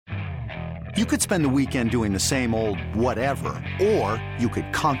You could spend the weekend doing the same old whatever, or you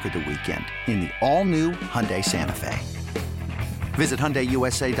could conquer the weekend in the all-new Hyundai Santa Fe. Visit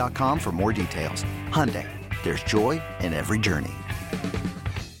HyundaiUSA.com for more details. Hyundai, there's joy in every journey.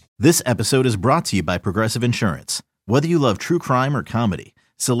 This episode is brought to you by Progressive Insurance. Whether you love true crime or comedy,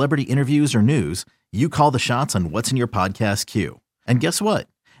 celebrity interviews or news, you call the shots on what's in your podcast queue. And guess what?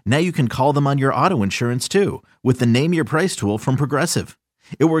 Now you can call them on your auto insurance too with the Name Your Price tool from Progressive.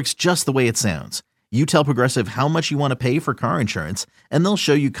 It works just the way it sounds. You tell Progressive how much you want to pay for car insurance, and they'll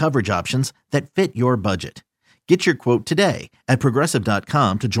show you coverage options that fit your budget. Get your quote today at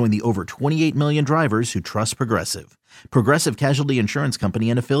Progressive.com to join the over 28 million drivers who trust Progressive. Progressive Casualty Insurance Company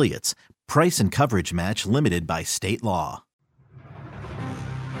and Affiliates. Price and coverage match limited by state law.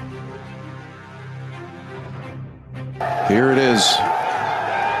 Here it is.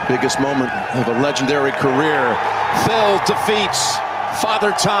 Biggest moment of a legendary career. Phil defeats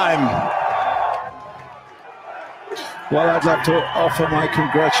Father Time. Well, I'd like to offer my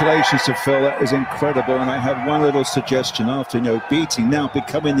congratulations to Phil. That is incredible. And I have one little suggestion after, beating now,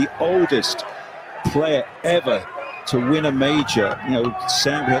 becoming the oldest player ever to win a major. We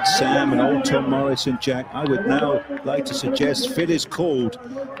had Sam and old Tom Morris and Jack. I would now like to suggest Phil is called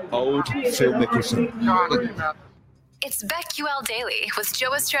Old Phil Mickelson. It's BetQL Daily with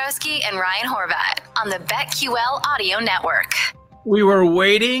Joe Ostrowski and Ryan Horvat on the BetQL Audio Network. We were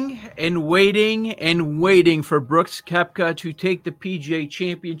waiting and waiting and waiting for Brooks Koepka to take the PGA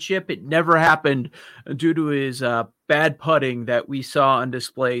Championship. It never happened due to his bad putting that we saw on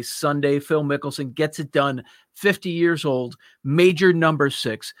display Sunday. Phil Mickelson gets it done, 50 years old, major number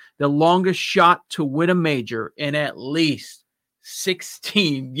 6, the longest shot to win a major in at least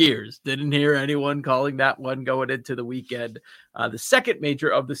 16 years. Didn't hear anyone calling that one going into the weekend. The second major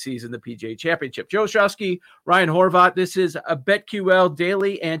of the season, the PGA Championship. Joe Ostrowski, Ryan Horvat. This is a BetQL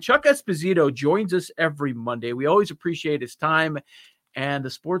Daily, and Chuck Esposito joins us every Monday. We always appreciate his time, and the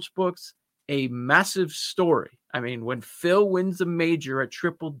sportsbook's a massive story. I mean, when Phil wins a major at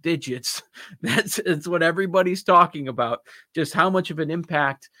triple digits, that's what everybody's talking about, just how much of an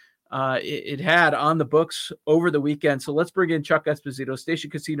impact it had on the books over the weekend. So let's bring in Chuck Esposito, Station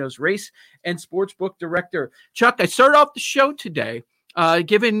Casino's race and sportsbook director. Chuck, I start off the show today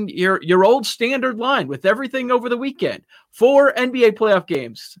given your old standard line with everything over the weekend. 4 NBA playoff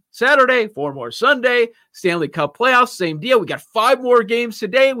games Saturday, 4 more Sunday, Stanley Cup playoffs, same deal. We got 5 more games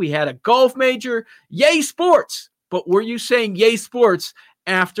today. We had a golf major. Yay sports! But were you saying yay sports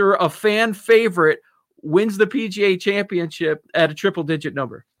after a fan favorite wins the PGA Championship at a triple-digit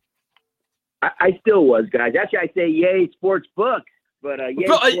number? I still was, guys. Actually, I say yay sports books, but yay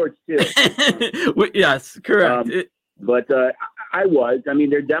sports too. Yes, correct. But I was. I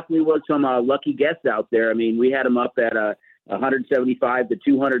mean, there definitely was some lucky guests out there. I mean, we had them up at 175 to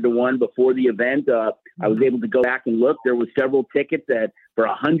 200 to 1 before the event. I was able to go back and look. There was several tickets that for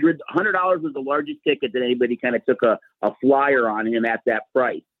 $100 was the largest ticket that anybody kind of took a flyer on him at that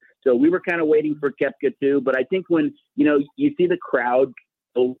price. So we were kind of waiting for Koepka too. But I think when you see the crowd,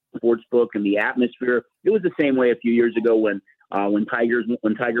 sports book and the atmosphere, it was the same way a few years ago when Tiger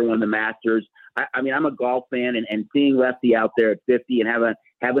won the Masters. I mean, I'm a golf fan, and seeing Lefty out there at 50 and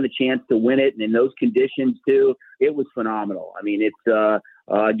having a chance to win it and in those conditions too, it was phenomenal. I mean, it's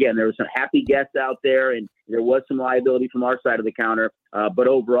again, there were some happy guests out there, and there was some liability from our side of the counter, but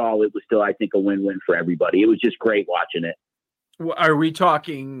overall, it was still, I think, a win-win for everybody. It was just great watching it. Are we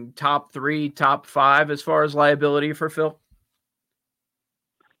talking top 3, top 5 as far as liability for Phil?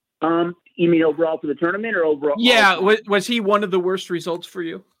 You mean overall for the tournament or overall? Yeah. Was he one of the worst results for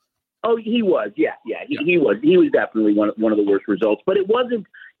you? Oh, he was. Yeah. He was. He was definitely one of the worst results. But it wasn't.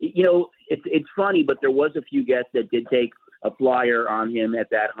 It's funny, but there was a few guests that did take a flyer on him at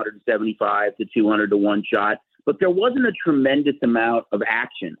that 175 to 200 to 1 shot. But there wasn't a tremendous amount of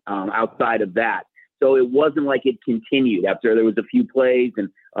action outside of that. So it wasn't like it continued after there was a few plays and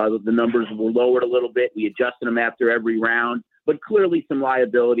the numbers were lowered a little bit. We adjusted them after every round. But clearly some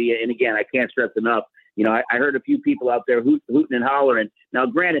liability. And again, I can't stress enough, I heard a few people out there hooting and hollering. Now,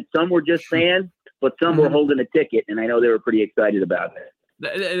 granted, some were just fans, but some were holding a ticket, and I know they were pretty excited about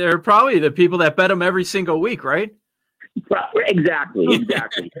it. They're probably the people that bet them every single week, right? Exactly.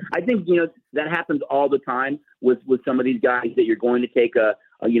 I think, that happens all the time with some of these guys that you're going to take a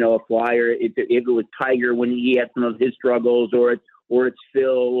flyer. If it was Tiger when he had some of his struggles, or it's Phil,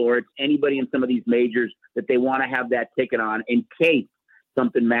 or it's anybody in some of these majors that they want to have that ticket on in case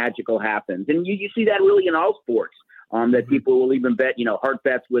something magical happens. And you see that really in all sports, that people will even bet, heart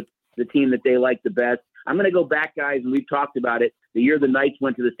bets with the team that they like the best. I'm going to go back, guys, and we've talked about it. The year the Knights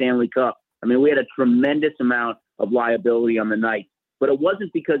went to the Stanley Cup, I mean, we had a tremendous amount of liability on the Knights. but it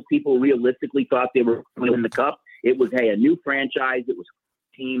wasn't because people realistically thought they were going to win the Cup. It was, hey, a new franchise. It was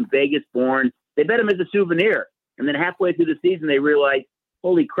team Vegas born. They bet him as a souvenir. And then halfway through the season, they realized,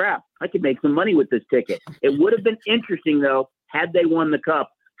 holy crap, I could make some money with this ticket. It would have been interesting, though, had they won the Cup,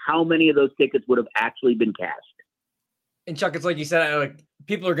 how many of those tickets would have actually been cashed. And Chuck, it's like you said,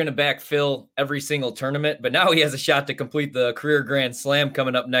 people are going to back Phil every single tournament, but now he has a shot to complete the career Grand Slam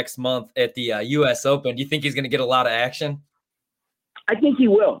coming up next month at the U.S. Open. Do you think he's going to get a lot of action? I think he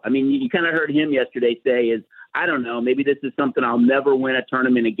will. I mean, you kind of heard him yesterday say is, I don't know, maybe this is something I'll never win a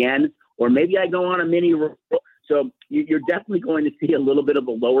tournament again, or maybe I go on a mini roll. So you're definitely going to see a little bit of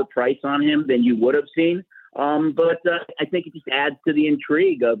a lower price on him than you would have seen. But I think it just adds to the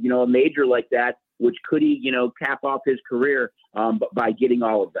intrigue of, a major like that, which could he, cap off his career by getting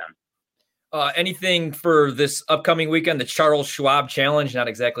all of them. Anything for this upcoming weekend, the Charles Schwab Challenge, not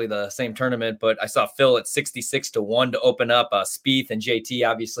exactly the same tournament, but I saw Phil at 66-1 to open up. Spieth and JT,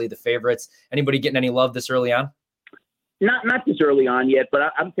 obviously the favorites. Anybody getting any love this early on? Not this early on yet,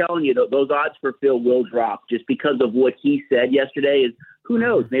 but I'm telling you, those odds for Phil will drop just because of what he said yesterday. Is who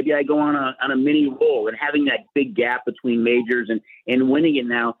knows? Maybe I go on a mini roll, and having that big gap between majors and winning it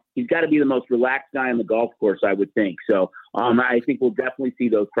now, he's got to be the most relaxed guy on the golf course, I would think. So I think we'll definitely see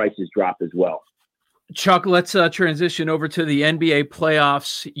those prices drop as well. Chuck, let's transition over to the NBA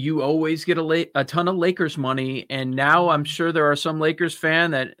playoffs. You always get a ton of Lakers money, and now I'm sure there are some Lakers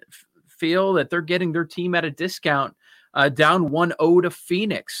fans that feel that they're getting their team at a discount. Down 1-0 to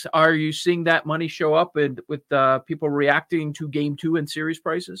Phoenix. Are you seeing that money show up with people reacting to Game 2 and series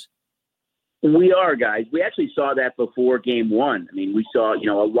prices? We are, guys. We actually saw that before Game 1. I mean, we saw,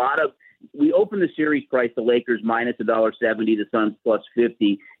 we opened the series price, the Lakers minus $1.70, the Suns plus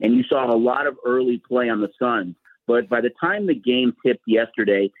 50, and you saw a lot of early play on the Suns. But by the time the game tipped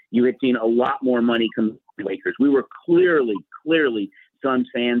yesterday, you had seen a lot more money come to the Lakers. We were clearly Suns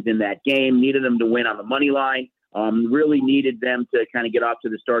fans in that game, needed them to win on the money line. Really needed them to kind of get off to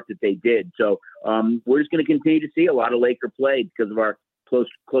the start that they did. So we're just going to continue to see a lot of Laker play because of our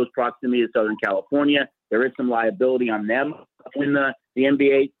close proximity to Southern California. There is some liability on them in the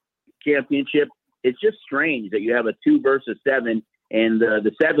NBA championship. It's just strange that you have a 2 versus 7, and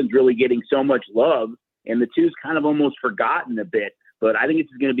the 7's really getting so much love, and the 2's kind of almost forgotten a bit. But I think it's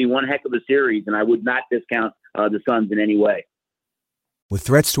going to be one heck of a series, and I would not discount the Suns in any way. With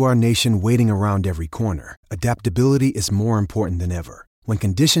threats to our nation waiting around every corner, adaptability is more important than ever. When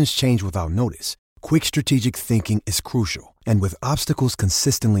conditions change without notice, quick strategic thinking is crucial. And with obstacles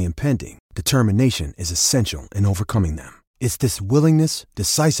consistently impending, determination is essential in overcoming them. It's this willingness,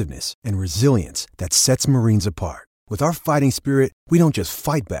 decisiveness, and resilience that sets Marines apart. With our fighting spirit, we don't just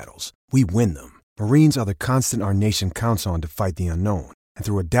fight battles, we win them. Marines are the constant our nation counts on to fight the unknown. And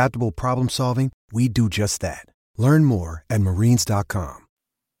through adaptable problem solving, we do just that. Learn more at marines.com.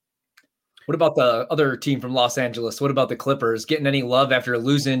 What about the other team from Los Angeles? What about the Clippers? Getting any love after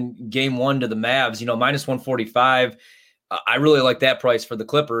losing Game 1 to the Mavs? Minus 145. I really like that price for the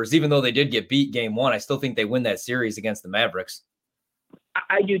Clippers. Even though they did get beat Game 1, I still think they win that series against the Mavericks.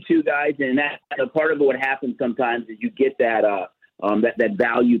 I do too, guys. And that part of what happens sometimes is you get that that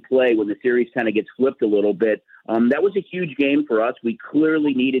value play when the series kind of gets flipped a little bit. That was a huge game for us. We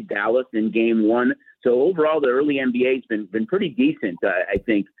clearly needed Dallas in Game 1. So overall, the early NBA's been pretty decent, I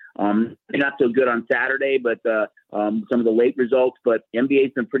think. Not so good on Saturday, but some of the late results. But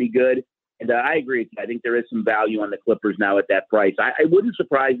NBA's been pretty good. And I agree. I think there is some value on the Clippers now at that price. It wouldn't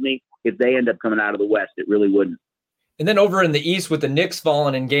surprise me if they end up coming out of the West. It really wouldn't. And then over in the East with the Knicks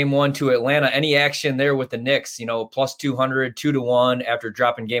falling in Game 1 to Atlanta, any action there with the Knicks, plus 200, 2-1 after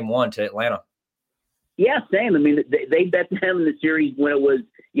dropping Game 1 to Atlanta? Yeah, same. I mean, they bet them in the series when it was,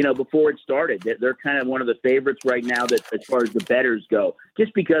 before it started. They're kind of one of the favorites right now that as far as the bettors go,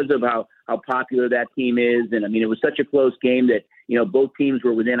 just because of how popular that team is. And I mean, it was such a close game that, both teams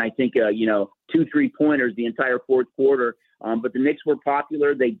were within, I think, 2 3-pointers the entire fourth quarter. But the Knicks were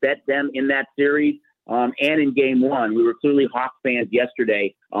popular. They bet them in that series. And in Game 1, we were clearly Hawks fans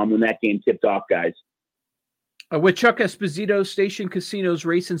yesterday when that game tipped off, guys. With Chuck Esposito, Station Casinos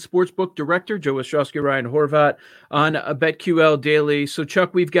Race and Sportsbook Director, Joe Ostrowski, Ryan Horvat on BetQL Daily. So,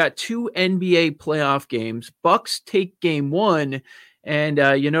 Chuck, we've got 2 NBA playoff games. Bucks take Game 1, and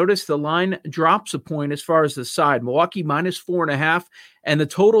you notice the line drops a point as far as the side. Milwaukee minus 4.5, and the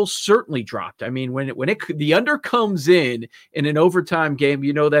total certainly dropped. I mean, when the under comes in an overtime game,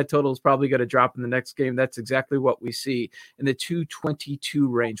 that total is probably going to drop in the next game. That's exactly what we see in the 222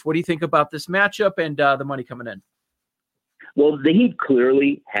 range. What do you think about this matchup and the money coming in? Well, the Heat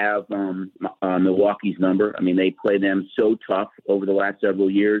clearly have Milwaukee's number. I mean, they play them so tough over the last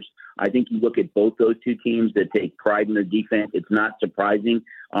several years. I think you look at both those two teams that take pride in their defense. It's not surprising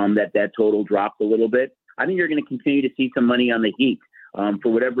that total dropped a little bit. I think you're going to continue to see some money on the Heat.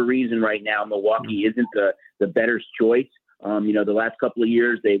 For whatever reason right now, Milwaukee isn't the better choice. The last couple of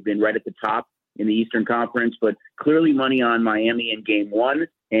years, they've been right at the top in the Eastern Conference, but clearly money on Miami in Game 1,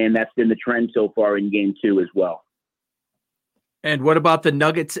 and that's been the trend so far in Game 2 as well. And what about the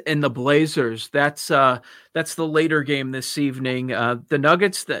Nuggets and the Blazers? That's the later game this evening. The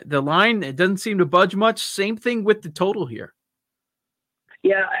Nuggets, the line, it doesn't seem to budge much. Same thing with the total here.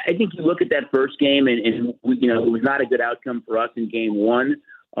 Yeah, I think you look at that first game, and it was not a good outcome for us in Game 1.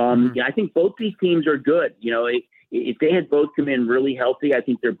 I think both these teams are good. If they had both come in really healthy, I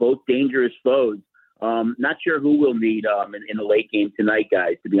think they're both dangerous foes. Not sure who we'll need in the late game tonight,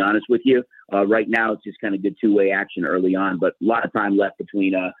 guys, to be honest with you. Right now, it's just kind of good two-way action early on, but a lot of time left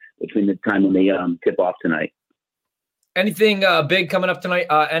between the time when they tip off tonight. Anything big coming up tonight?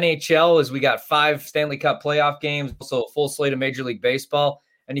 NHL, as we got 5 Stanley Cup playoff games, also a full slate of Major League Baseball.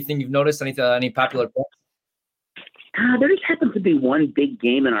 Anything you've noticed? Any popular points? There just happens to be one big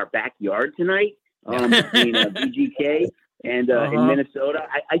game in our backyard tonight between VGK and in Minnesota.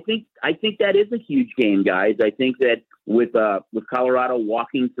 I think that is a huge game, guys. I think that with Colorado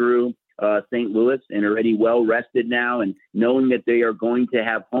walking through St. Louis and already well rested now, and knowing that they are going to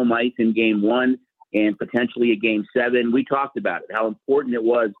have home ice in Game 1 and potentially a Game 7, we talked about it, how important it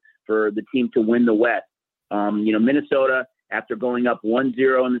was for the team to win the West. Minnesota, after going up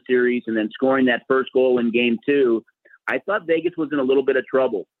 1-0 in the series and then scoring that first goal in Game 2, I thought Vegas was in a little bit of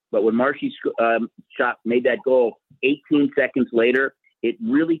trouble. But when Marshy made that goal 18 seconds later, it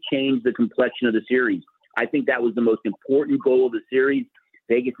really changed the complexion of the series. I think that was the most important goal of the series.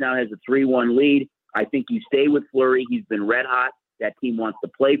 Vegas now has a 3-1 lead. I think you stay with Fleury. He's been red hot. That team wants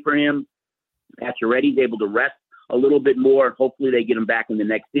to play for him. Pacioretty's able to rest a little bit more. Hopefully they get him back in the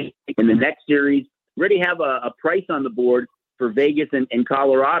next series. We already have a price on the board for Vegas and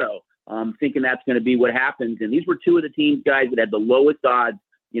Colorado. Thinking that's going to be what happens. And these were two of the teams, guys, that had the lowest odds,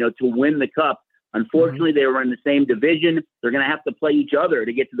 to win the Cup. Unfortunately, they were in the same division. They're going to have to play each other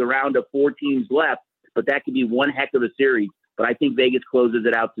to get to the round of 4 teams left, but that could be one heck of a series. But I think Vegas closes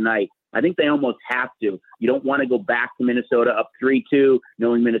it out tonight. I think they almost have to. You don't want to go back to Minnesota up 3-2,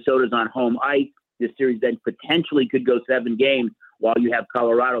 knowing Minnesota's on home ice. This series then potentially could go 7 games, while you have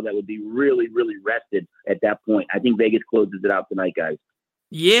Colorado that would be really, really rested at that point. I think Vegas closes it out tonight, guys.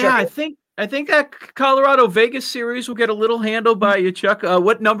 Yeah, I think that Colorado Vegas series will get a little handled by you, Chuck.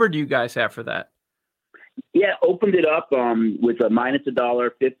 What number do you guys have for that? Yeah, opened it up with a minus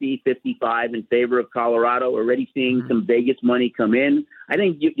 $1.50, 55 in favor of Colorado. Already seeing some Vegas money come in. I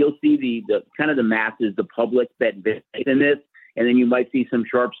think you'll see the kind of the masses, the public bet in this, and then you might see some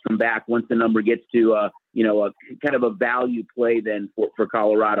sharps come back once the number gets to a kind of a makeup play then for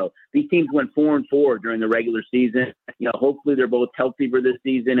Colorado. These teams went 4-4 during the regular season. Hopefully they're both healthy for this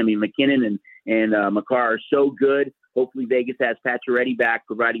season. I mean, McKinnon and Makar are so good. Hopefully Vegas has Pacioretty back,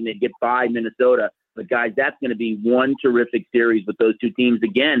 providing they get by Minnesota. But guys, that's going to be one terrific series with those two teams.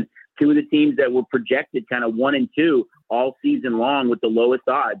 Again, two of the teams that were projected kind of 1 and 2 all season long with the lowest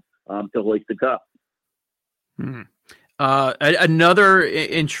odds to hoist the cup. Another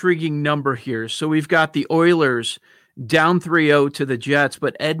intriguing number here. So we've got the Oilers down 3-0 to the Jets,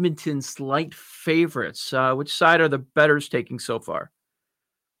 but Edmonton slight favorites. Which side are the bettors taking so far?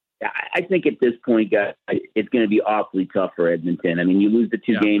 I think at this point, guys, it's going to be awfully tough for Edmonton. I mean, you lose the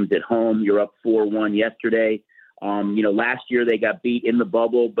 2 games at home. You're up 4-1 yesterday. Last year they got beat in the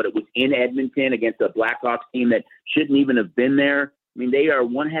bubble, but it was in Edmonton against a Blackhawks team that shouldn't even have been there. I mean, they are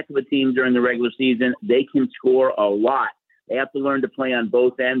one heck of a team during the regular season. They can score a lot. They have to learn to play on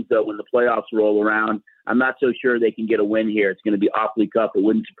both ends, though, when the playoffs roll around. I'm not so sure they can get a win here. It's going to be awfully tough. It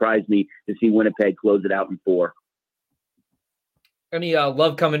wouldn't surprise me to see Winnipeg close it out in 4. Any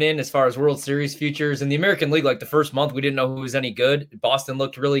love coming in as far as World Series futures? In the American League, like the first month, we didn't know who was any good. Boston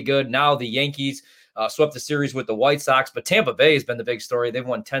looked really good. Now the Yankees swept the series with the White Sox, but Tampa Bay has been the big story. They've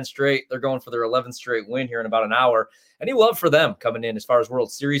won 10 straight. They're going for their 11th straight win here in about an hour. Any love for them coming in as far as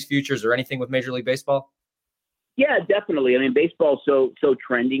World Series futures or anything with Major League Baseball? Yeah, definitely. I mean, baseball's so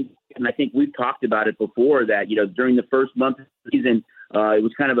trending, and I think we've talked about it before that, during the first month of the season, it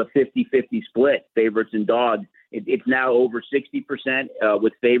was kind of a 50-50 split, favorites and dogs. It's now over 60%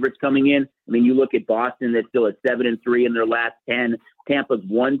 with favorites coming in. I mean, you look at Boston, that's still at 7-3 in their last 10. Tampa's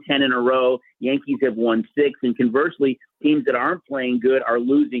won 10 in a row. Yankees have won 6. And conversely, teams that aren't playing good are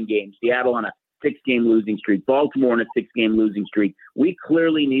losing games. Seattle on a 6-game losing streak. Baltimore on a 6-game losing streak. We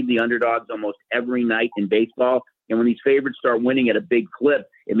clearly need the underdogs almost every night in baseball. And when these favorites start winning at a big clip,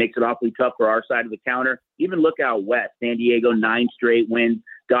 it makes it awfully tough for our side of the counter. Even look out west. San Diego, 9 straight wins.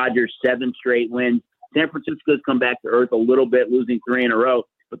 Dodgers 7 straight wins. San Francisco's come back to earth a little bit, losing 3 in a row,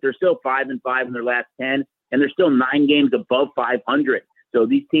 but they're still 5-5 in their last 10, and they're still 9 games above 500. So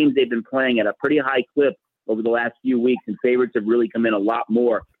these teams, they've been playing at a pretty high clip over the last few weeks, and favorites have really come in a lot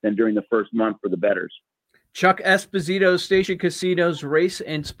more than during the first month for the bettors. Chuck Esposito, Station Casinos Race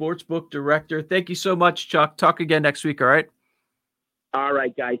and Sportsbook Director. Thank you so much, Chuck. Talk again next week, all right? All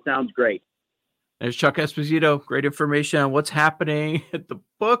right, guys. Sounds great. There's Chuck Esposito. Great information on what's happening at the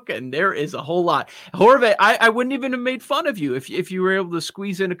book, and there is a whole lot. Horvat, I wouldn't even have made fun of you if you were able to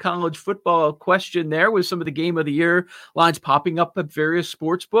squeeze in a college football question there with some of the game of the year lines popping up at various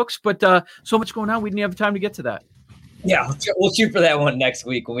sports books. But so much going on, we didn't have time to get to that. Yeah, we'll shoot for that one next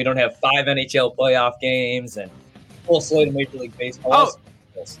week when we don't have 5 NHL playoff games and full slate of Major League Baseball.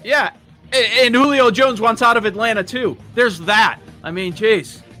 Oh, yeah, and Julio Jones wants out of Atlanta too. There's that. I mean,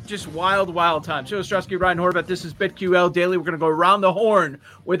 geez. Just wild time. Joe Ostrowski, Ryan Horvat. This is BetQL Daily. We're going to go around the horn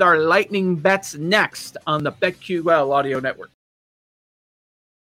with our lightning bets next on the BetQL Audio Network.